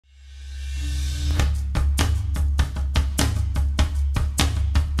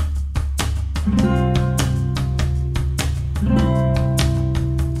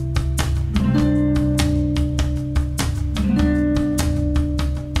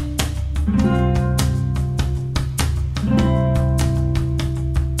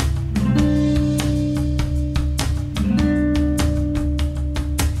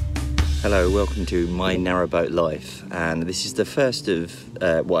welcome to My Narrowboat Life, and this is the first of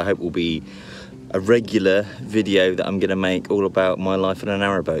what I hope will be a regular video that I'm going to make all about my life on a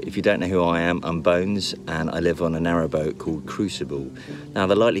narrowboat. If you don't know who I am, I'm Bones and I live on a narrowboat called Crucible. Now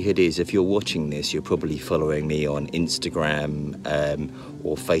the likelihood is if you're watching this, you're probably following me on Instagram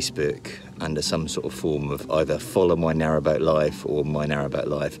or Facebook under some sort of form of either follow My Narrowboat Life or My Narrowboat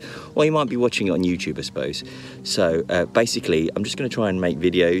Life, or you might be watching it on YouTube, I suppose. So basically I'm just going to try and make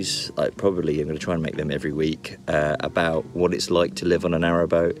videos, probably I'm going to try and make them every week, about what it's like to live on a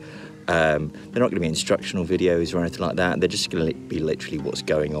narrowboat. They're not going to be instructional videos or anything like that. They're just going to be literally what's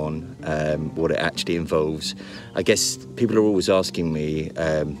going on, what it actually involves. I guess people are always asking me,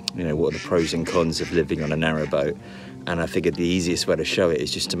 you know, what are the pros and cons of living on a narrowboat? And I figured the easiest way to show it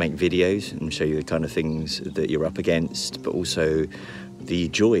is just to make videos and show you the kind of things that you're up against, but also the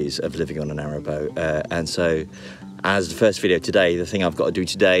joys of living on a narrowboat. And so, as the first video today, the thing I've got to do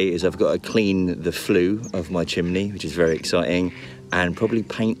today is I've got to clean the flue of my chimney, which is very exciting, and probably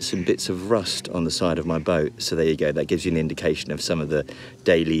paint some bits of rust on the side of my boat. So there you go, that gives you an indication of some of the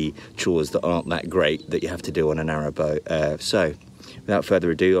daily chores that aren't that great that you have to do on a narrowboat. So without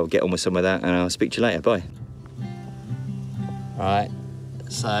further ado, I'll get on with some of that and I'll speak to you later. Bye. Right,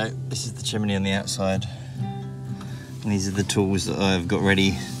 so this is the chimney on the outside, and these are the tools that I've got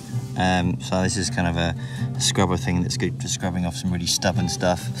ready. So this is kind of a scrubber thing that's good for scrubbing off some really stubborn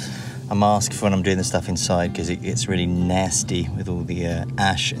stuff. A mask for when I'm doing the stuff inside because it gets really nasty with all the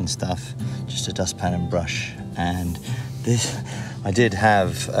ash and stuff. Just a dustpan and brush. And this, I did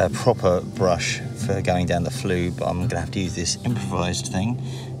have a proper brush for going down the flue, but I'm gonna have to use this improvised thing,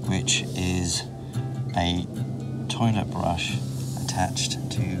 which is a toilet brush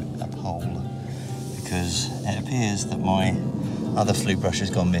attached to a pole, because it appears that my other flue brush has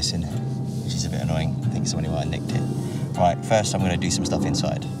gone missing, which is a bit annoying. I think somebody might have nicked it. Right, first I'm going to do some stuff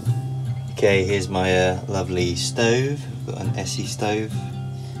inside. Okay, here's my lovely stove. I've got an Essie stove,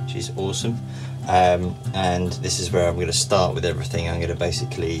 which is awesome. And this is where I'm going to start with everything. I'm going to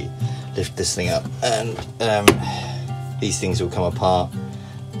basically lift this thing up, and these things will come apart,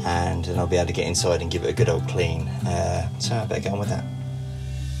 and then I'll be able to get inside and give it a good old clean. So I better get on with that.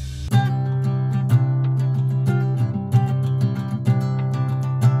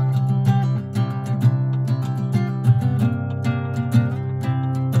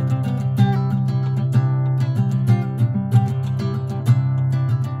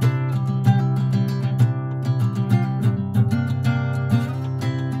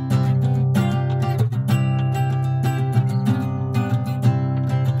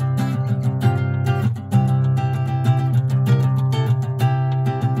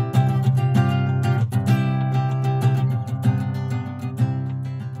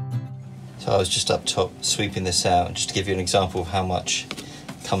 So I was just up top sweeping this out, just to give you an example of how much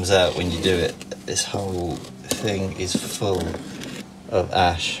comes out when you do it. This whole thing is full of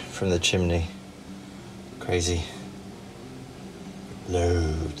ash from the chimney. Crazy.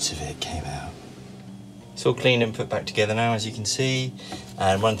 Loads of it came out. It's all clean and put back together now, as you can see.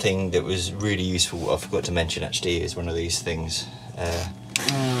 And one thing that was really useful, I forgot to mention actually, is one of these things.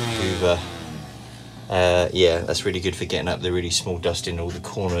 Hoover. Yeah, that's really good for getting up the really small dust in all the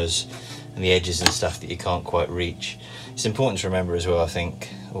corners and the edges and stuff that you can't quite reach. It's important to remember as well, I think,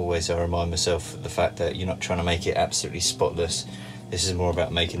 always I remind myself of the fact that you're not trying to make it absolutely spotless. This is more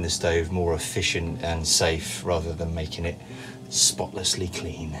about making the stove more efficient and safe rather than making it spotlessly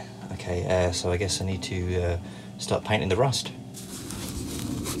clean. Okay, so I guess I need to start painting the rust.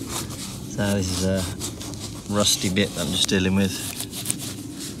 So this is a rusty bit that I'm just dealing with.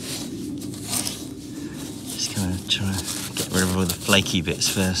 Just kind of trying to get rid of all the flaky bits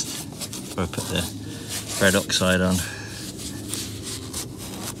first before I put the red oxide on.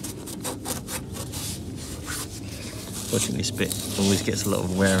 Fortunately this bit always gets a lot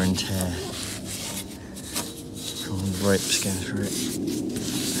of wear and tear. All the ropes going through it.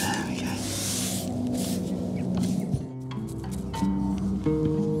 There we go.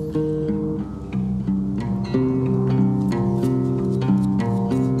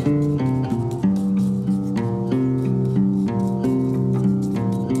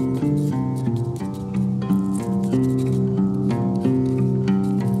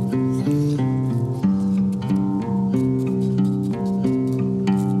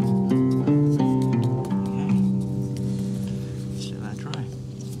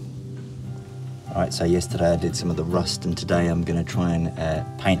 Alright, so yesterday I did some of the rust, and today I'm going to try and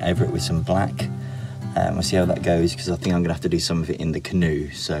paint over it with some black. We'll see how that goes, because I think I'm going to have to do some of it in the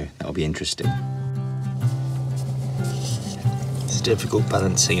canoe, so that'll be interesting. It's a difficult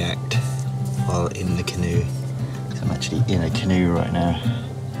balancing act while in the canoe, because I'm actually in a canoe right now.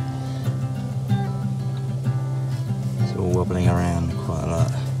 wobbling around quite a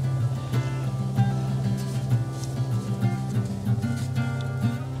lot.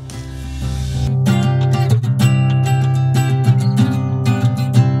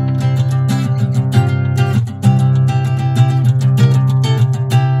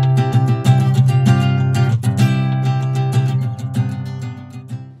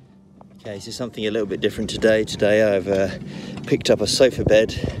 Okay, so something a little bit different today. Today I've picked up a sofa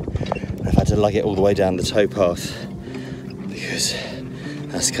bed. I've had to lug it all the way down the towpath because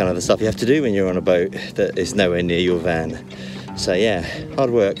that's kind of the stuff you have to do when you're on a boat that is nowhere near your van. So yeah, hard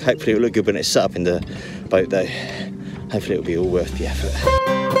work. Hopefully it'll look good when it's set up in the boat though. Hopefully it'll be all worth the effort.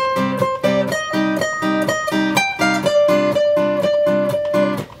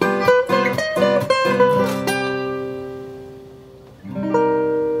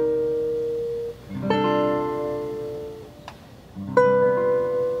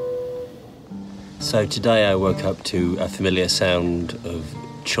 So today I woke up to a familiar sound of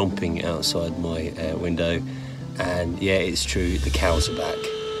chomping outside my window, and yeah, it's true, the cows are back.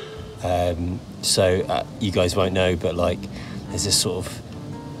 So you guys won't know, but like there's this sort of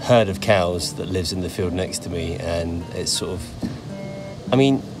herd of cows that lives in the field next to me, and it's sort of, I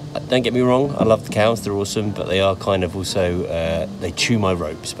mean, don't get me wrong, I love the cows, they're awesome, but they are kind of also, they chew my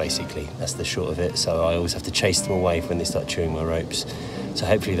ropes basically, that's the short of it, so I always have to chase them away when they start chewing my ropes. So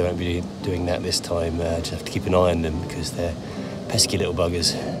hopefully they won't be doing that this time. Just have to keep an eye on them because they're pesky little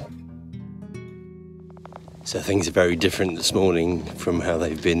buggers. So things are very different this morning from how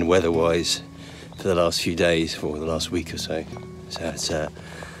they've been weather-wise for the last few days, or the last week or so. So it's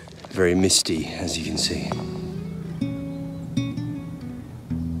very misty, as you can see.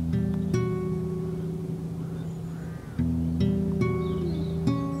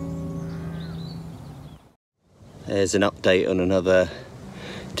 There's an update on another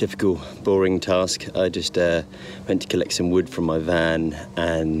typical boring task. I just went to collect some wood from my van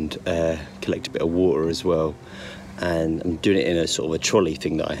and collect a bit of water as well, and I'm doing it in a sort of a trolley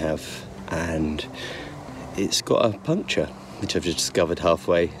thing that I have, and it's got a puncture which I've just discovered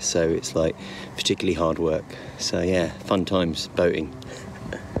halfway, so it's like particularly hard work. So yeah, fun times boating.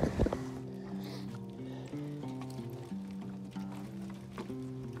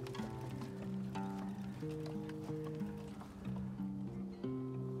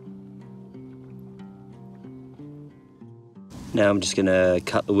 Now I'm just gonna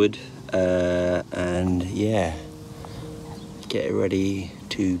cut the wood and yeah, get it ready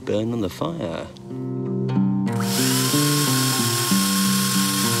to burn on the fire.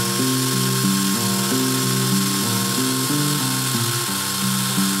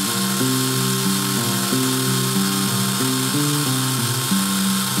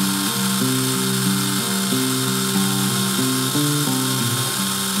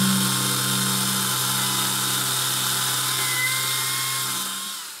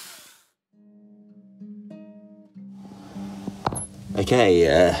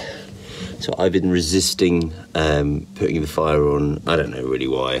 Okay, so I've been resisting putting the fire on. I don't know really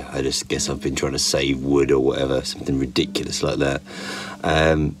why. I just guess I've been trying to save wood or whatever, something ridiculous like that.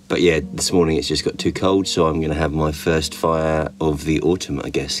 But yeah, this morning it's just got too cold, so I'm going to have my first fire of the autumn, I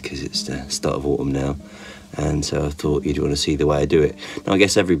guess, because it's the start of autumn now. And so I thought you'd want to see the way I do it. Now I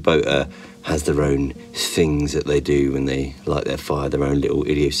guess every boater has their own things that they do when they light their fire, their own little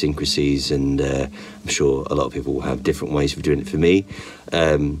idiosyncrasies, and I'm sure a lot of people will have different ways of doing it. For me,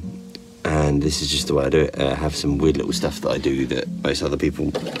 and this is just the way I do it. I have some weird little stuff that I do that most other people,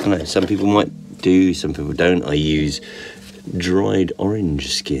 I don't know, some people might do, some people don't. I use dried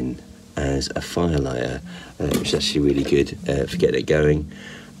orange skin as a fire lighter, which is actually really good for getting it going.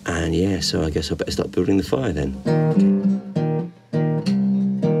 And yeah, so I guess I better start building the fire then.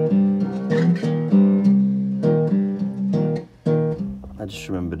 I just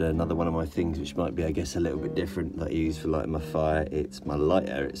remembered another one of my things which might be, I guess, a little bit different that I use for lighting my fire. It's my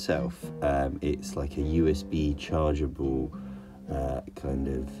lighter itself. It's like a USB chargeable kind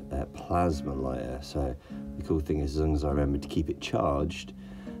of plasma lighter. So the cool thing is, as long as I remember to keep it charged,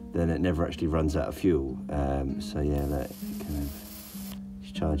 then it never actually runs out of fuel. So yeah, that kind of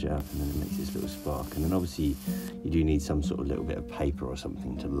charge it up, and then it makes this little spark. And then obviously you do need some sort of little bit of paper or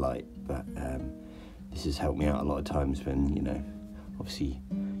something to light, but this has helped me out a lot of times when, you know, obviously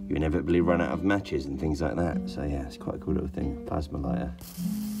you inevitably run out of matches and things like that. So yeah, it's quite a cool little thing, plasma lighter.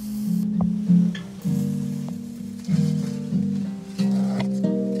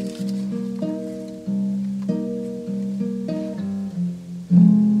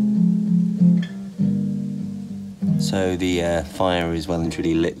 So the fire is well and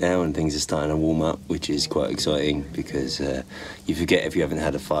truly lit now and things are starting to warm up, which is quite exciting because you forget, if you haven't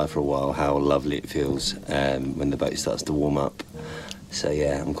had a fire for a while, how lovely it feels when the boat starts to warm up. So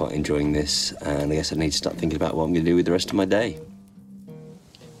yeah, I'm quite enjoying this, and I guess I need to start thinking about what I'm going to do with the rest of my day.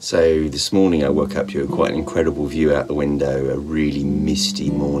 So this morning I woke up to quite an incredible view out the window, a really misty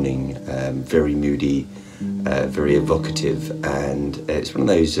morning, very moody, very evocative, and it's one of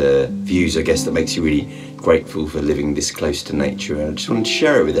those views, I guess, that makes you really grateful for living this close to nature, and I just wanted to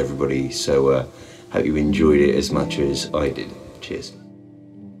share it with everybody, so hope you enjoyed it as much as I did. Cheers.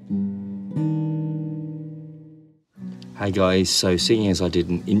 Hey guys, so seeing as I did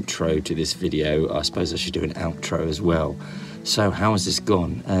an intro to this video, I suppose I should do an outro as well. So how has this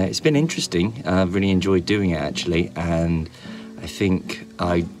gone? It's been interesting. I've really enjoyed doing it actually, and I think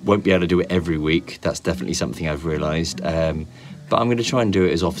I won't be able to do it every week. That's definitely something I've realised. But I'm going to try and do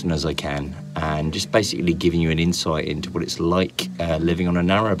it as often as I can, and just basically giving you an insight into what it's like living on a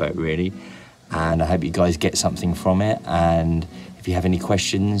narrowboat really. And I hope you guys get something from it, and if you have any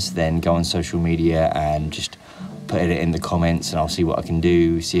questions then go on social media and just put it in the comments and I'll see what I can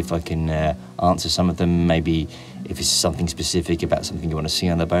do, see if I can answer some of them. Maybe if it's something specific about something you want to see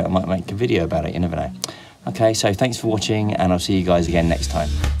on the boat, I might make a video about it, you never know. Okay, so thanks for watching and I'll see you guys again next time.